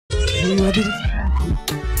you are the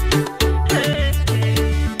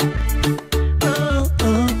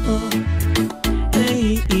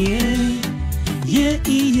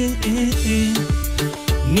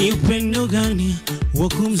ni upendo gani wa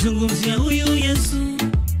kumzungumzia huyu Yesu,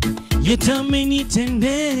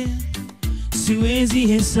 yetamenitendea siwezi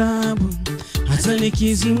hesabu, hata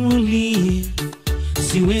nikizimulie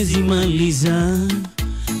siwezi maliza,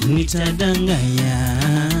 nitadanganya.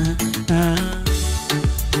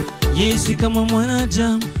 Yesu kama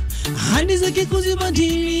mwanadamu, ahadi zake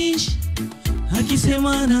kuzibadilisha,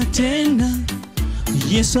 akisema anatenda,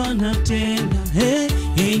 Yesu anatenda.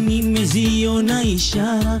 Nimeziona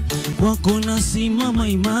ishara kwako, nasimama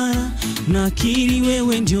imara, nakiri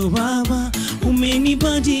wewe ndio Baba,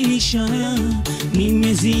 umenibadilisha.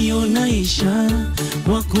 Nimeziona ishara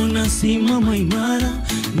kwako, nasimama imara,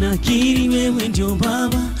 nakiri wewe ndio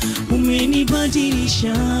Baba,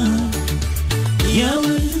 umenibadilisha.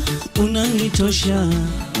 Yawe unanitosha,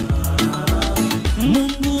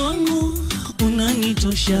 Mungu wangu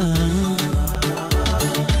unanitosha.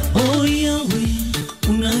 Oh Yawe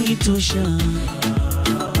unanitosha,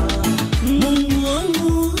 Mungu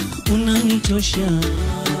wangu unanitosha.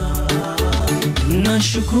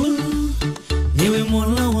 Nashukuru ewe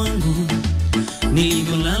Mola wangu,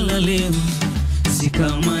 nilivyolala leo si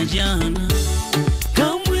kama jana,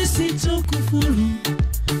 kamwe sitokufuru,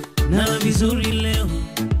 na vizuri leo.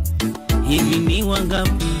 Hivi ni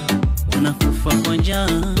wangapi wanakufa kwa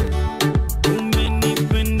njaa?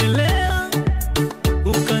 Umenipendelea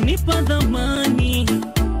ukanipa dhamani,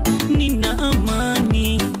 nina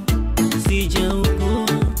amani, sijaugua.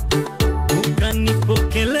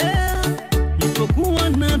 Ukanipokelea nilipokuwa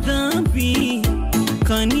na dhambi,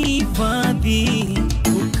 ukanihifadhi,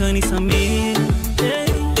 ukanisamehe.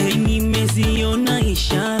 Nimeziona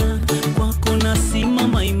ishara kwako,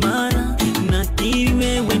 nasimama imara, nakiri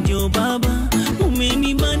wewe ndio Baba,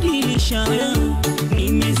 umenibadilisha.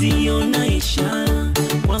 Nimeziona ishara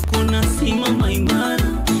kwako, nasimama imara,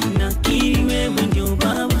 nakiri wewe ndio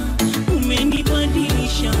Baba,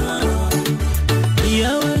 umenibadilisha.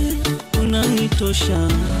 Yawe unanitosha,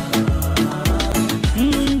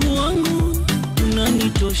 Mungu wangu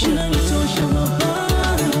unanitosha.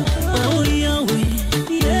 Oh Yawe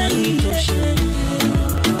unanitosha,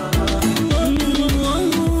 Mungu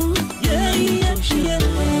wangu unanitosha.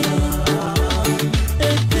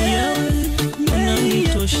 Yawe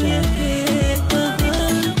unanitosha,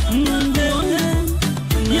 Mungu wangu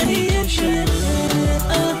unanitosha.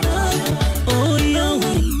 Oh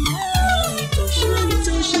Yawe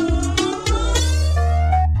unanitosha.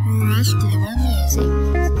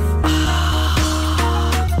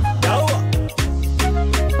 Dawa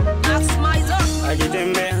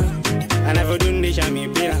akitembea anavyodundisha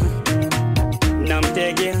mipira,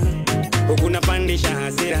 namtegea huku napandisha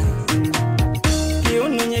hasira.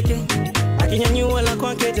 Kiuno nyeke akinyanyua la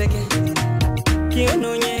kwake teke,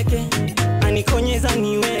 kiuno nyeke anikonyeza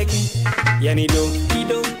niweke. Yani do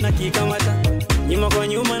kido na kikamata, nyuma kwa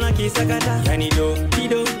nyuma na kisakata. Yani do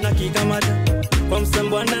kido na kikamata, kwa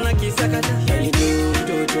msambwana na kisakata. Yani do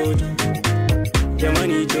do do do,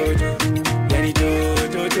 jamani do do. Yani do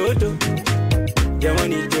do do do,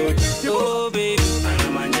 jamani do do. Oh baby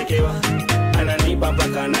ana manjekewa, ananipa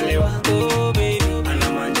mpaka nalewa. Oh baby ana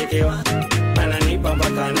manjekewa, ananipa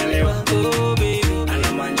mpaka nalewa. Oh baby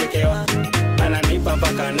ana manjekewa, ananipa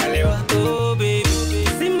mpaka nalewa. Oh baby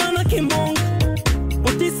simana kimbonga,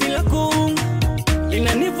 utisi la kunga,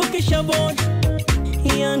 linanivukisha bodi.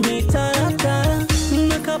 Yani taratara,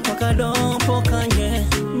 nakapaka dompo kanye,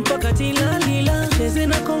 mpaka tilalila, cheze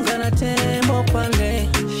na konga na tembo pale.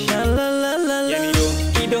 Shalalala. Yani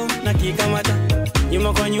do kido na kikamata,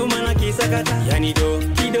 nyuma kwa nyuma na kisakata. Yani do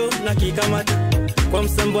kido na kikamata, kwa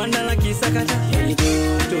msambwanda na kisakata. Yani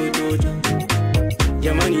do do do do,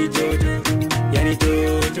 jamani do do. Yani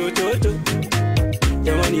do do do do,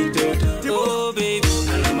 jamani do do. Oh baby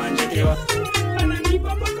ana manjekewa,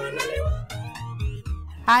 ananipa mpaka nalewa.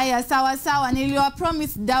 Haya, sawa, niliwa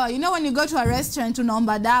promise dawa. You know when you go to a restaurant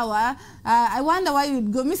unaomba dawa, I wonder why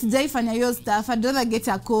you'd go. Miss Jaifanya your stuff, I'd rather get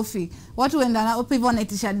a coffee. Watu wenda na people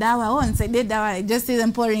wanaitisha dawa, oh nisaidie dawa, I just see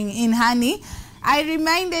them pouring in honey. I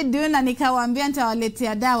reminded you na nikawaambia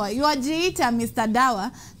nitawaletea dawa. Yuajiita Mr.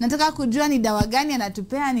 Dawa, nataka kujua ni dawa gani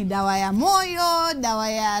anatupea, ni dawa ya moyo, dawa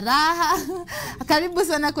ya raha. Karibu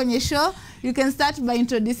sana kwenye show. You can start by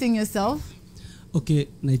introducing yourself. Okay,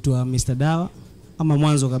 naitwa Mr. Dawa. Ama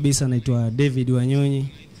mwanzo kabisa naitwa David Wanyonyi.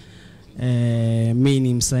 Mimi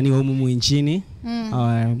ni msanii wa humu nchini,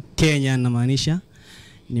 Kenya namaanisha.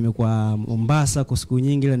 Nimekuwa Mombasa kwa siku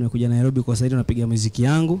nyingi, ila nimekuja Nairobi kwa sasa napiga muziki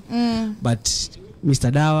yangu. But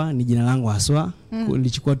Mr. Dawa ni jina langu haswa.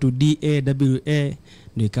 Nilichukua tu DAWA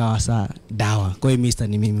ndio ikawa saa Dawa. Kwa hiyo Mr.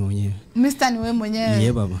 ni mimi mwenyewe. Mr. ni wewe mwenyewe.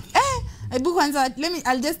 Yeah baba. Hebu kwanza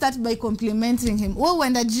I'll just start by complimenting him. Wewe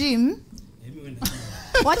uenda gym?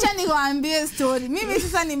 Wacha niwaambie story. Mimi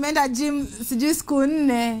sasa nimeenda gym sijui siku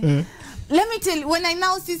 4. Let me tell you, when I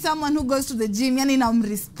now see someone who goes to the gym, yani na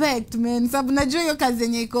respect, man. Sababu najua hiyo kazi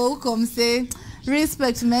yenye iko huko mse.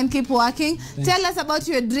 Respect, man. Keep working. Tell us about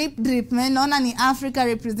your drip, man. Naona ni Africa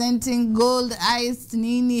representing gold, ice,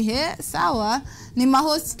 nini, he? Sawa. Ni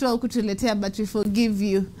mahost tu kutuletea, but we forgive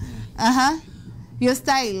you. Your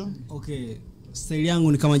style. Okay. Style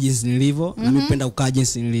yangu ni kama jinsi nilivyo, na mimi napenda kukaa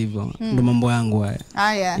jinsi nilivyo. Ndio mambo yangu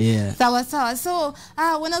haya. Yeah. Sawa. So,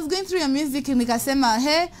 when I was going through your music nikasema,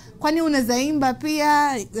 kwani unaweza imba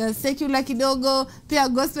pia secular kidogo, pia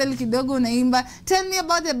gospel kidogo unaimba. Tell me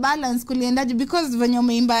about the balance kuliendaje, because when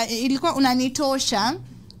umeimba ilikuwa unanitosha,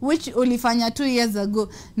 which ulifanya 2 years ago.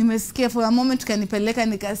 Nimesikia for a moment kanipeleka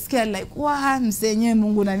nikasikia like msenyewe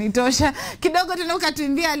Mungu unanitosha. Kidogo tena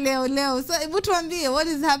ukatuimbia leo. So hebu tuambie what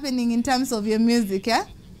is happening in terms of your music,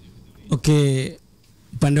 Okay.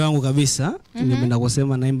 Upande wangu kabisa, ningependa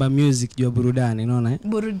kusema naimba music juu ya burudani, unaona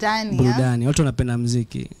burudani. Watu wanapenda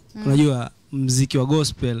muziki. Unajua muziki wa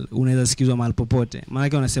gospel unaweza sikizwa mahali popote. Maana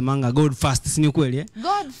yake wanasemanga God first, si ni kweli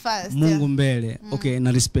God first. Mungu mbele. Okay,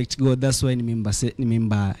 na respect God. That's why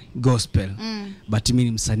nimeimba gospel. But mimi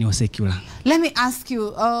ni msanii wa secular. Let me ask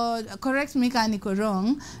you, correct me if niko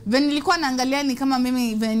wrong. When nilikuwa naangalia ni kama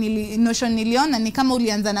mimi notion niliona ni kama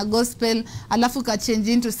ulianza na gospel alafu ka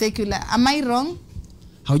change into secular. Am I wrong?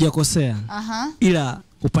 Haujakosea. Ila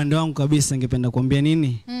upande wangu kabisa ningependa kuambia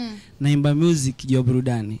nini? Naimba music juu ya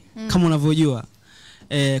burudani. Kama unavyojua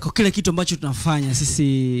kwa kile kitu ambacho tunafanya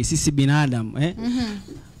sisi binadamu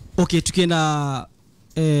okay, tukienda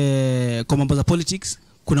kwa mambo za politics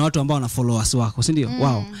kuna watu ambao wana followers wako, si ndio?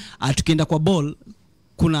 Wow. Tukienda kwa ball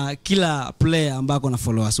kuna kila player ambako na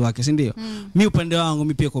followers wake, si ndio? Mimi upande wangu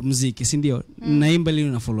mimi pia kwa muziki, si ndio? Naimba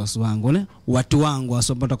leo na followers wangu, watu wangu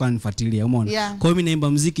wasopata kwa nifuatilia, umeona? Kwa hiyo mimi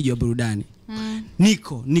naimba muziki juu ya burudani.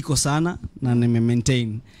 Niko sana na nime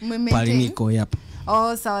maintain pale niko yapa.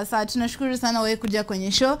 Sawa. Tunashukuru sana wewe kuja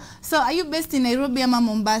kwenye show. So are you based in Nairobi ama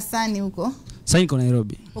Mombasa ni huko? Sasa niko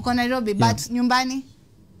Nairobi. Uko Nairobi, but nyumbani?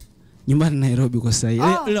 Nyumbani Nairobi kwa sasa.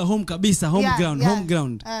 Ila home kabisa, home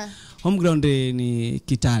ground ni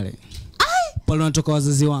Kitale. Pale natoka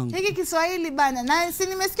wazazi wangu. Hiki Kiswahili bana. Na si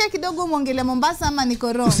nimesikia kidogo muongelea Mombasa ama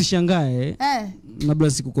niko wrong? Usishangae. Labda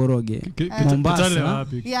sikukoroge. Mombasa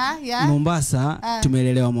wapi? Mombasa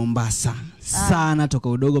tumelelewa Mombasa. Sana toka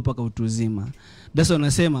udogo mpaka utu uzima. Daso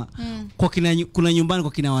wanasema kuna nyumbani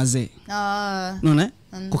kwa kina wazee. Unaona?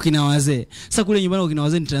 Kwa kina wazee. Sasa kule nyumbani kwa kina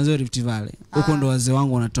wazee ni Trans Rift Valley. Huko ndo wazee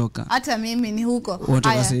wangu wanatoka. Hata mimi ni huko.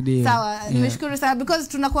 Sawa, nimeshukuru sana because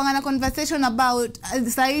tunakuwa na conversation about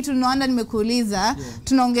sasa hii tunaona nimekuuliza,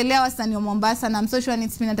 tunaongelea wasanii wa Mombasa na msocial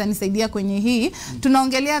needs mimi atanisaidia kwenye hii.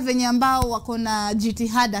 Tunaongelea venye ambao wako na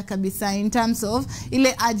jitihada kabisa in terms of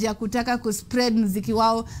ile haja ya kutaka kuspread muziki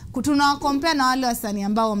wao. Tunawacompare na wale wasanii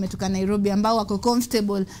ambao wametoka Nairobi ambao wako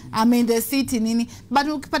comfortable in the city nini. But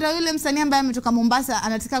ukipata yule msanii ambaye ametoka Mombasa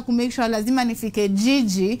anataka ku make sure lazima nifike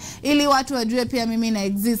jiji ili watu wajue pia mimi na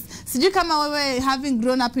exist. Sijui kama wewe having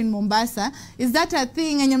grown up in Mombasa, is that a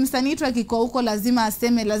thing yenye msanii tu akiko huko lazima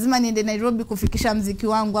aseme lazima niende Nairobi kufikisha muziki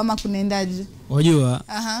wangu ama kunaendaje? Wajua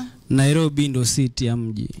Nairobi ndo city ya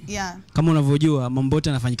mji. Kama unavyojua mambo yote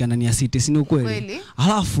yanafanyika ndani ya city, si ni ukweli?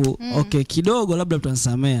 Alafu okay kidogo labda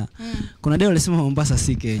tutanisamea. Kuna deo alisema Mombasa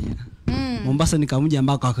si Kenya. Mombasa ni kamji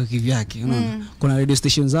ambako kwa kivyake, unaona? Kuna radio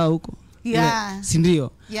stations zao huko. Si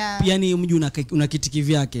ndio? Pia ni mji una kitiki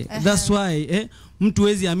vyake. That's why mtu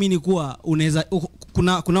wezi amini kuwa unaweza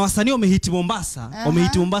kuna wasanii wamehit Mombasa,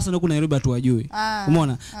 na huko Nairobi watu wajui.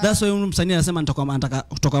 Umeona? That's why msanii anasema nataka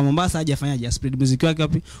kutoka Mombasa aje afanyaje spread music wake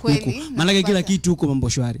wapi? Huko. Maana kila kitu huko mambo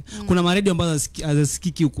shwari. Kuna maredio ambazo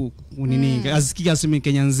hazisikiki huko nini? Hazisikiki asimi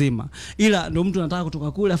Kenya nzima. Ila ndio mtu anataka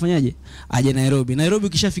kutoka kule afanyaje? Aje Nairobi. Nairobi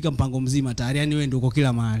ukishafika mpango mzima tayari, yani wewe ndio uko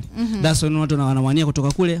kila mahali. That's why watu wanawania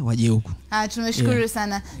kutoka kule waje huko. Tumeshukuru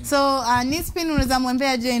sana. So Nispin unaweza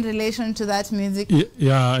mwambia je in relation to that music?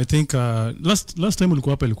 I think last time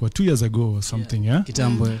ulikuwa hapa ilikuwa 2 years ago or something,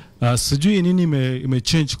 Kitambo. Sijui nini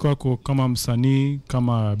imechange kwako kama msanii,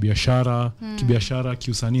 kama biashara, kibiashara,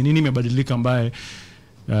 kiusanii, nini imebadilika ambaye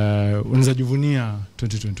unaweza jivunia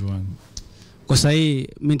 2021? Kwa sasa mimi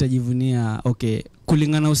nitajivunia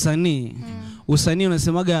kulingana usanii. Usanii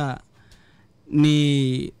unasemaga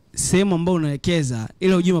ni sehemu ambayo unawekeza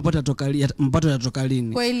ile ujue mapato yatoka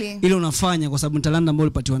lini. Ile unafanya kwa sababu talanta ambayo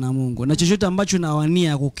ulipatiwa na Mungu. Na chochote ambacho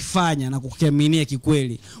unawania kukifanya na kukiaminia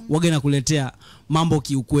kikweli, waga nakuletea mambo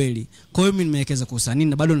kiukweli. Kwa hiyo mimi nimewekeza kwa usanii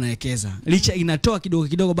na bado nawekeza. Licha inatoa kidogo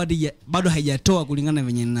kidogo bado haijatoa kulingana na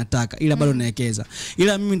venye ninataka. Ila bado nawekeza.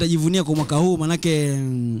 Ila mimi nitajivunia kwa mwaka huu manake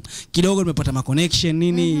kidogo nimepata ma connection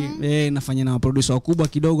nini, nafanya na producer wakubwa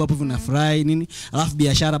kidogo hapo vinafurahi nini. Alafu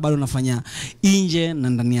biashara bado nafanya nje na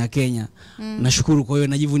ndani ya Kenya. Nashukuru kwa hiyo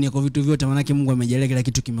najivunia kwa vitu vyote manake Mungu amejalia kila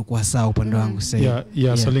kitu kimekuwa sawa upande wangu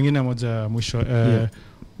sasa. So lingine moja mwisho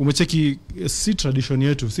umecheki si tradition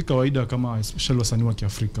yetu, si kawaida kama especially wasanii wa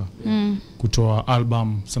Kiafrika kutoa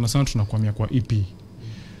album. Sana sana tunakwamia kwa EP.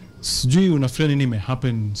 Sijui unafikiri nini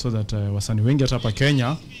happen so that wasanii wengi hata hapa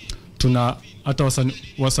Kenya hata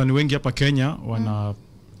wasanii wengi hapa Kenya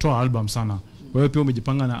wanatoa album sana. Wewe pia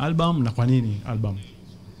umejipanga na album, na kwa nini album?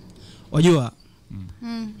 Wajua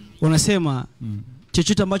wanasema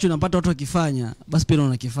chochote ambacho unapata watu wakifanya basi pia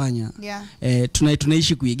unakifanya.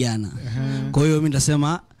 Tunaishi kuigana. Kwa hiyo mimi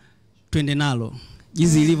nitasema twende nalo.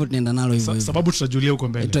 Jinsi ilivyo tunaenda nalo hivyo. Sababu tutajulia huko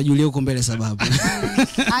mbele. Tutajulia huko mbele sababu.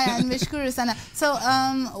 Haya, nimeshukuru sana. So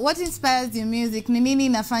what inspires your music? Ni nini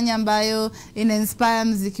inafanya ambayo ina-inspire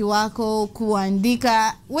muziki wako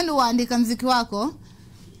kuandika? Wewe unaandika muziki wako?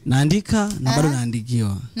 Naandika na bado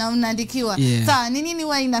naandikiwa. Na unaandikiwa. Sawa, ni nini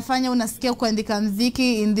wewe inafanya unasikia kuandika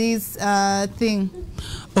muziki in this thing?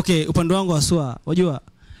 Okay, upande wangu aswa, wajua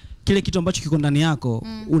kile kitu ambacho kiko ndani yako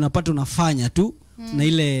unapata unafanya tu na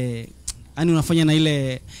ile yani unafanya na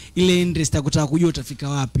ile interest ya kutaka kujua utafika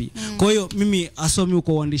wapi. Kwa hiyo mimi asomi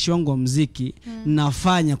kwa uandishi wangu wa muziki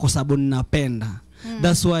nafanya kwa sababu ninapenda.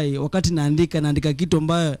 That's why wakati naandika kitu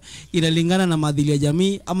ambayo inalingana na maadili ya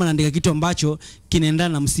jamii ama naandika kitu ambacho kinaendana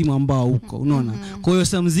na msimu ambao uko, unaona. Kwa hiyo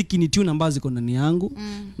sasa muziki ni tune ambazo ziko ndani yangu.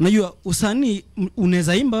 Unajua usanii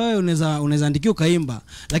unaweza imba wewe, unaweza andikiwa kaimba,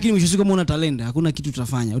 lakini mwisho kama una talent hakuna kitu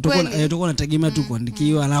utafanya. Utakuwa unategemea tu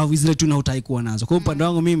kuandikiwa na zile tune hutaikuwa nazo. Kwa hiyo upande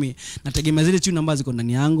wangu mimi nategemea zile tune ambazo ziko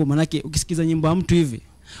ndani yangu, maana yake ukisikiza nyimbo ya mtu hivi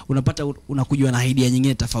unapata unakujua na idea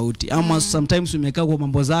nyingine tofauti. Ama sometimes umekaa kwa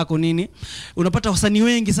mambo zako nini, unapata wasanii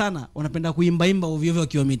wengi sana wanapenda kuimba ovyo ovyo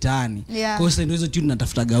wakiwa mitaani. Kwa hiyo sasa ndio hizo tune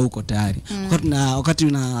natafutaga huko tayari. Wakati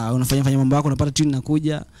unafanya mambo yako unapata tune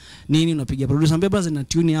inakuja nini, unapiga producer ambia basi na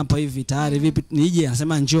tune hapa hivi tayari vipi nije,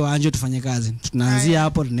 anasema njoo tufanye kazi. Tunaanzia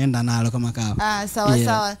hapo tunaenda nalo kama kawa.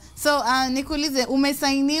 Sawa. So nikuulize,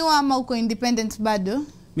 umesainiwa ama uko independent bado?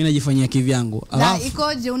 Mimi najifanyia kivyangu. Na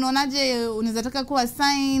ikoje, unaonaje unaweza taka kuwa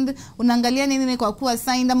signed? Unaangalia nini kwa kuwa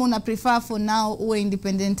signed ama una prefer for now uwe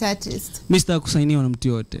independent artist? Mimi sitaki kusainiwa na mtu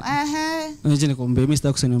yote. Unajua nikwambie mimi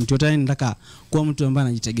sitaki kusainiwa na mtu yote, yani nataka kuwa mtu ambaye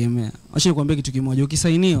anajitegemea. Acha nikwambie kitu kimoja,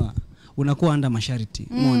 ukisainiwa unakuwa under masharti,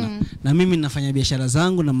 umeona? Na mimi ninafanya biashara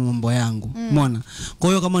zangu na mambo yangu, umeona? Kwa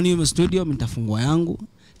hiyo kama niwe studio mimi nitafungua yangu,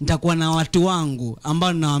 nitakuwa na watu wangu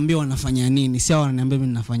ambao nawaambia wanafanya nini, si hao wananiambia mimi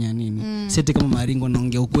ninafanya nini. Sisi kama Maringo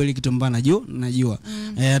naongea ukweli kitu ambacho najua.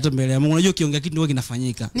 Hata mbele ya Mungu unajua kiongea kitu ndio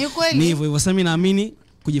kinafanyika. Ni hivyo sasa mimi naamini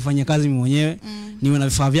kujifanyia kazi mimi mwenyewe, niwe na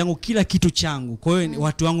vifaa vyangu kila kitu changu. Kwa hiyo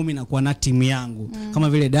watu wangu mimi nakuwa na timu yangu. Kama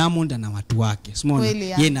vile Diamond ana watu wake. Umeona?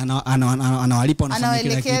 Yeye anawalipa wanafanya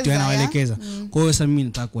kila kitu, anawaelekeza. Kwa hiyo sasa mimi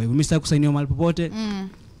nataka kwa hivyo. Mimi sitaki kusainiwa mahali popote.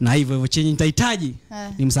 Na hivyo chenye nitahitaji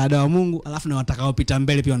ni msaada wa Mungu, alafu na watakaopita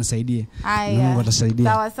mbele pia wanisaidie. Mungu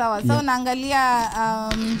atasaidia. Sawa. So naangalia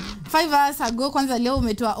 5 hours ago kwanza leo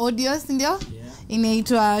umetoa audio, ndio?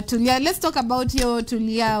 Inaitwa Tulia. Let's talk about your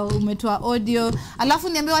Tulia. Umetoa audio. Alafu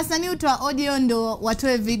niambie wasanii utoa audio ndo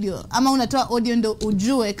watoe video ama unatoa audio ndo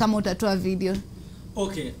ujue kama utatoa video?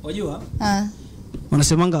 Okay, wajua?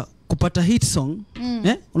 Wanasemanga kupata hit song,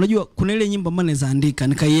 unajua kuna ile nyimbo ambayo naweza andika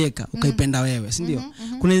nikaiweka ukaipenda wewe, si ndio?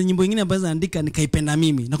 Kuna ile nyimbo nyingine ambayo naweza andika nikaipenda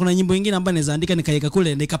mimi, na kuna nyimbo nyingine ambayo naweza andika nikaiweka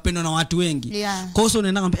kule na ikapendwa na watu wengi. Kwa hiyo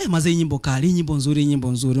unaenda ngambia mazee nyimbo kali, nyimbo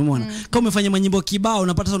nzuri, umeona? Kama umefanya manyimbo kibao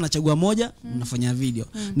unapata sasa unachagua moja unafanya video.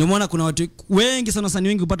 Ndio maana kuna watu wengi sana wasanii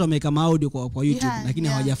wengi upata wameweka audio kwa YouTube lakini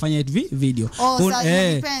hawajafanya video.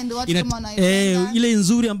 Ile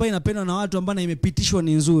nzuri ambayo inapendwa na watu ambayo imepitishwa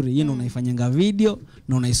ni nzuri, yeye ndo unaifanyanga video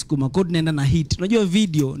na unaisukuma code naenda na hit. Unajua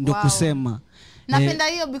video ndio kusema. Napenda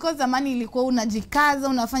hiyo because zamani ilikuwa unajikaza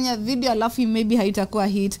unafanya video alafu maybe haitakuwa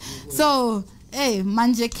hit. So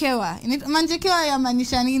Manjekewa. Manjekewa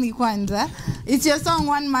yamaanisha nini kwanza? It's your song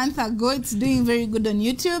 1 month ago. It's doing very good on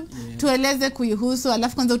YouTube. Tueleze kuihusu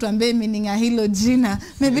alafu kwanza utuambie meaning ya hilo jina.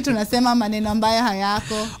 Maybe tunasema maneno ambayo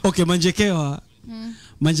hayako. Okay, Manjekewa.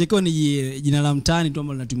 Manjekewa ni jina la mtaani tu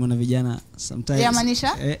ambalo linatumiwa na vijana sometimes.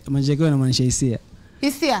 Yamaanisha? Manjekewa inamaanisha hisia.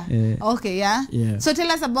 Hisia? Okay, yeah. So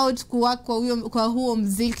tell us about kwa huo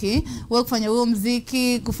mziki, wewe kufanya huo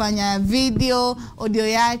mziki, kufanya video, audio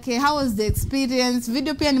yake. How was the experience?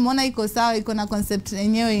 Video pia nimeona iko sawa, iko na concept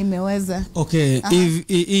yenyewe imeweza. Okay,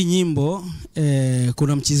 hii nyimbo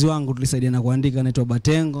kuna mchizi wangu tulisaidiana kuandika anaitwa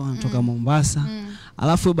Batengo, anatoka Mombasa.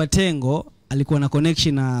 Alafu Batengo alikuwa na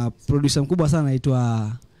connection na producer mkubwa sana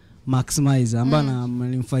anaitwa Maximizer ambaye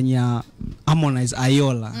alimfanyia Harmonize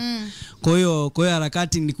Ayola. Kwa hiyo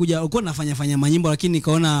harakati nilikuja ulikuwa nafanya manyimbo lakini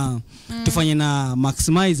nikaona tufanye na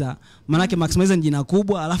Maximizer, maana yake Maximizer ni jina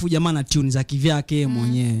kubwa alafu jamaa na tune za kivyake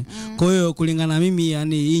mwenyewe. Kwa hiyo kulingana mimi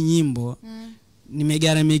yani hii nyimbo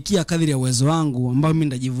nimegaramikia kadri ya uwezo wangu ambao mimi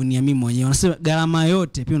ndajivunia mimi mwenyewe. Wanasema gharama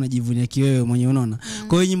yote pia unajivunia kiwewe mwenyewe, unaona.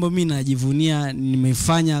 Kwa hiyo nyimbo mimi najivunia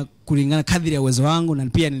nimefanya kulingana kadri ya uwezo wangu, na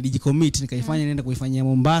pia nilijicommit nikaifanya nenda kuifanyia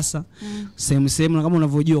Mombasa sehemu na kama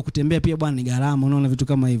unavyojua kutembea pia bwana ni gharama, unaona vitu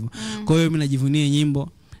kama hivyo. Kwa hiyo mimi najivunia nyimbo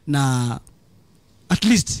na at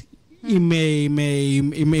least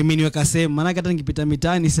imeniweka sehemu, maana hata nikipita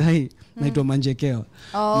mitaani sasa naitwa Manjekewa.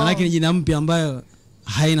 Maana ni jina mpya ambayo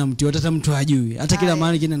haina mtu hata mtu hajui, hata kila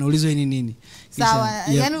mahali kina naulizwa nini. Sawa,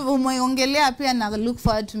 yani umeongelea pia na look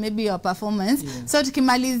forward to maybe your performance. So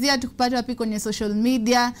tukimalizia tukupata wapi kwenye social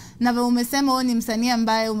media, na umesema wewe ni msanii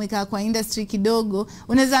ambaye umekaa kwa industry kidogo,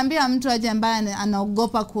 unaweza ambia mtu aje ambaye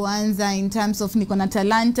anaogopa kuanza in terms of niko na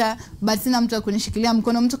talanta but sina mtu akunishikilia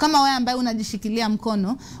mkono, mtu kama wewe ambaye unajishikilia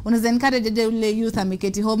mkono, unaweza encourage aje ule youth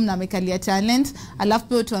ameketi home na amekalia talent, alafu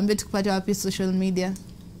pia tuambie tukupata wapi social media?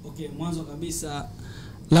 Okay, mwanzo kabisa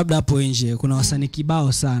labda hapo nje kuna wasanii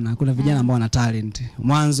kibao sana, kuna vijana ambao wana talent.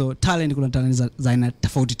 Mwanzo talent, kuna talent za aina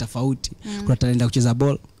tofauti. Kuna talent ya kucheza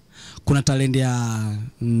ball, kuna talent ya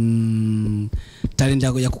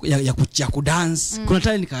kudance, kuna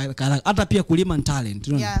talent hata pia kulima ni talent,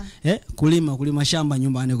 unaona. Kulima shamba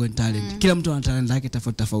nyumbani kwa talent. Kila mtu ana talent yake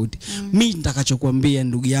tofauti. Mimi nitakachokuambia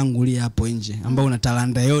ndugu yangu uli hapo nje ambao una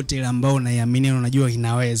talanta yote ile ambao unaiamini na unajua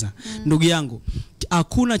inaweza. Ndugu yangu,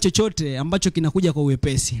 hakuna chochote ambacho kinakuja kwa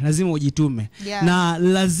uwepesi, lazima ujitume. Na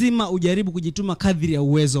lazima ujaribu kujituma kadri ya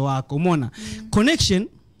uwezo wako, umeona.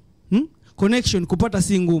 Connection kupata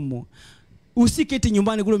si ngumu. Usiketi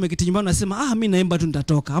nyumbani kule umeketi nyumbani unasema mimi naimba tu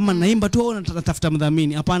nitatoka, ama naimba tu au natafuta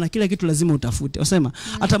mdhamini. Hapana, kila kitu lazima utafute. Wasema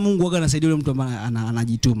hata Mungu waga anasaidia yule mtu ambaye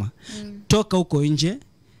anajituma. Toka huko nje,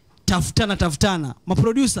 tafutana.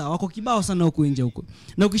 Maproducer wako kibao sana huko nje huko.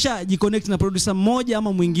 Na ukishajiconnect na producer mmoja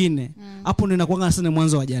ama mwingine, hapo ndio inakuwa sana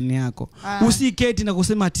mwanzo wa jani yako. Usiketi na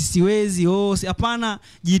kusema ati siwezi, hapana,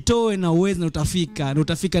 jitoe na uweze na utafika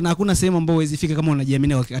na hakuna sehemu ambayo huwezi fika kama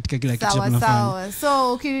unajiamini katika kila kitu unafanya. Sawa.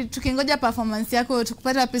 So tukingoja performance yako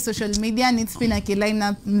tukupata wapi social media, ni spin na line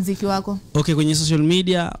up muziki wako? Okay, kwenye social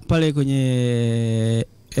media pale kwenye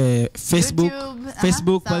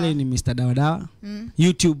Facebook pale ni Mr. Dawa.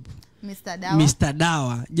 YouTube Mr.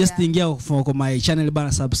 Dawa. Just ingia kwa my channel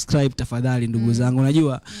bana, subscribe tafadhali ndugu zangu.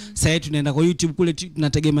 Unajua sasa tunaenda kwa YouTube kule,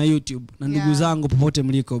 tunategemea YouTube. Na ndugu zangu popote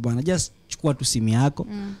mliko bana, just chukua tu simu yako,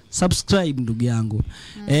 subscribe ndugu yangu.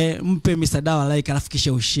 Mpe Mr. Dawa like, alafu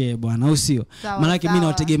kisha ushare bwana, au sio? Maana yake mimi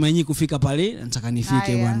nawategemea nyinyi kufika pale, nataka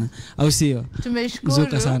nifike bwana, au sio? Tumeshukuru.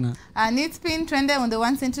 Zuka sana. Need spin twende on the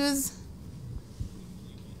ones and twos.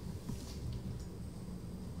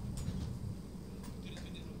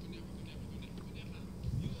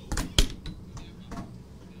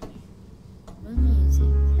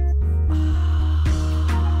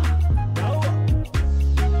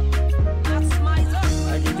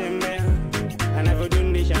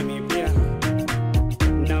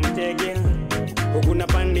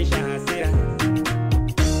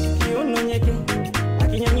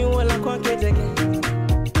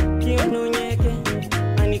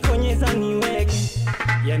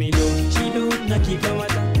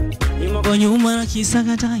 Kwa nyuma na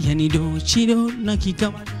kisakata, yani do chido na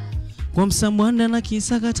kikamata. Kwa msamwanda na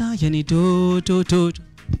kisakata, yani to.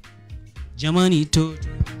 Jamani to.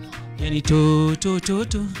 Yani to.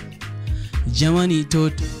 Jamani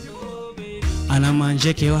to. Ana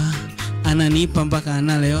Manjekewa, ananipa mpaka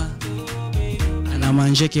analewa. Ana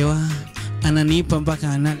Manjekewa, ananipa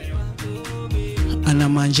mpaka analewa. Ana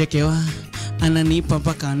Manjekewa, ananipa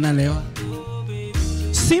mpaka analewa.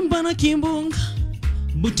 Simba na kimbunga,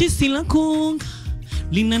 butisi la kunga,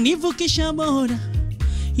 linanivukisha boda,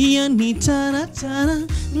 yani taratara,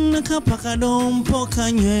 nakapaka dompo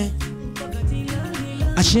kanywe,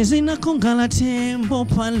 acheze na konga la tembo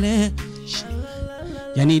pale,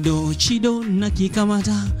 yani do chido na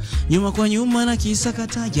kikamata, nyuma kwa nyuma na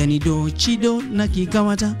kisakata, yani do chido na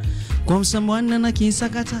kikamata, kwa msamwana na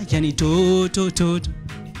kisakata, yani to.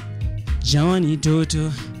 Jamani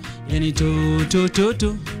toto, yani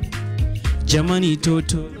to. Jamani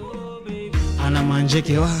toto ana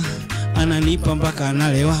manjekewa, ananipa mpaka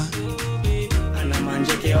analewa. Ana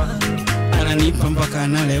manjekewa, ananipa mpaka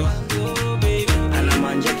analewa. Ana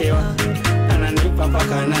manjekewa, ananipa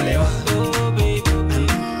mpaka analewa.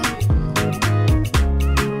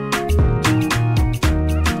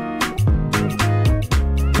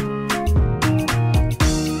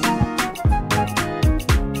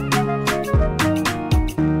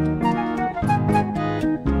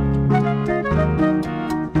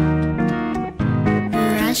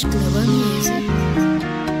 Global Music.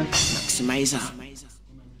 Maximizer.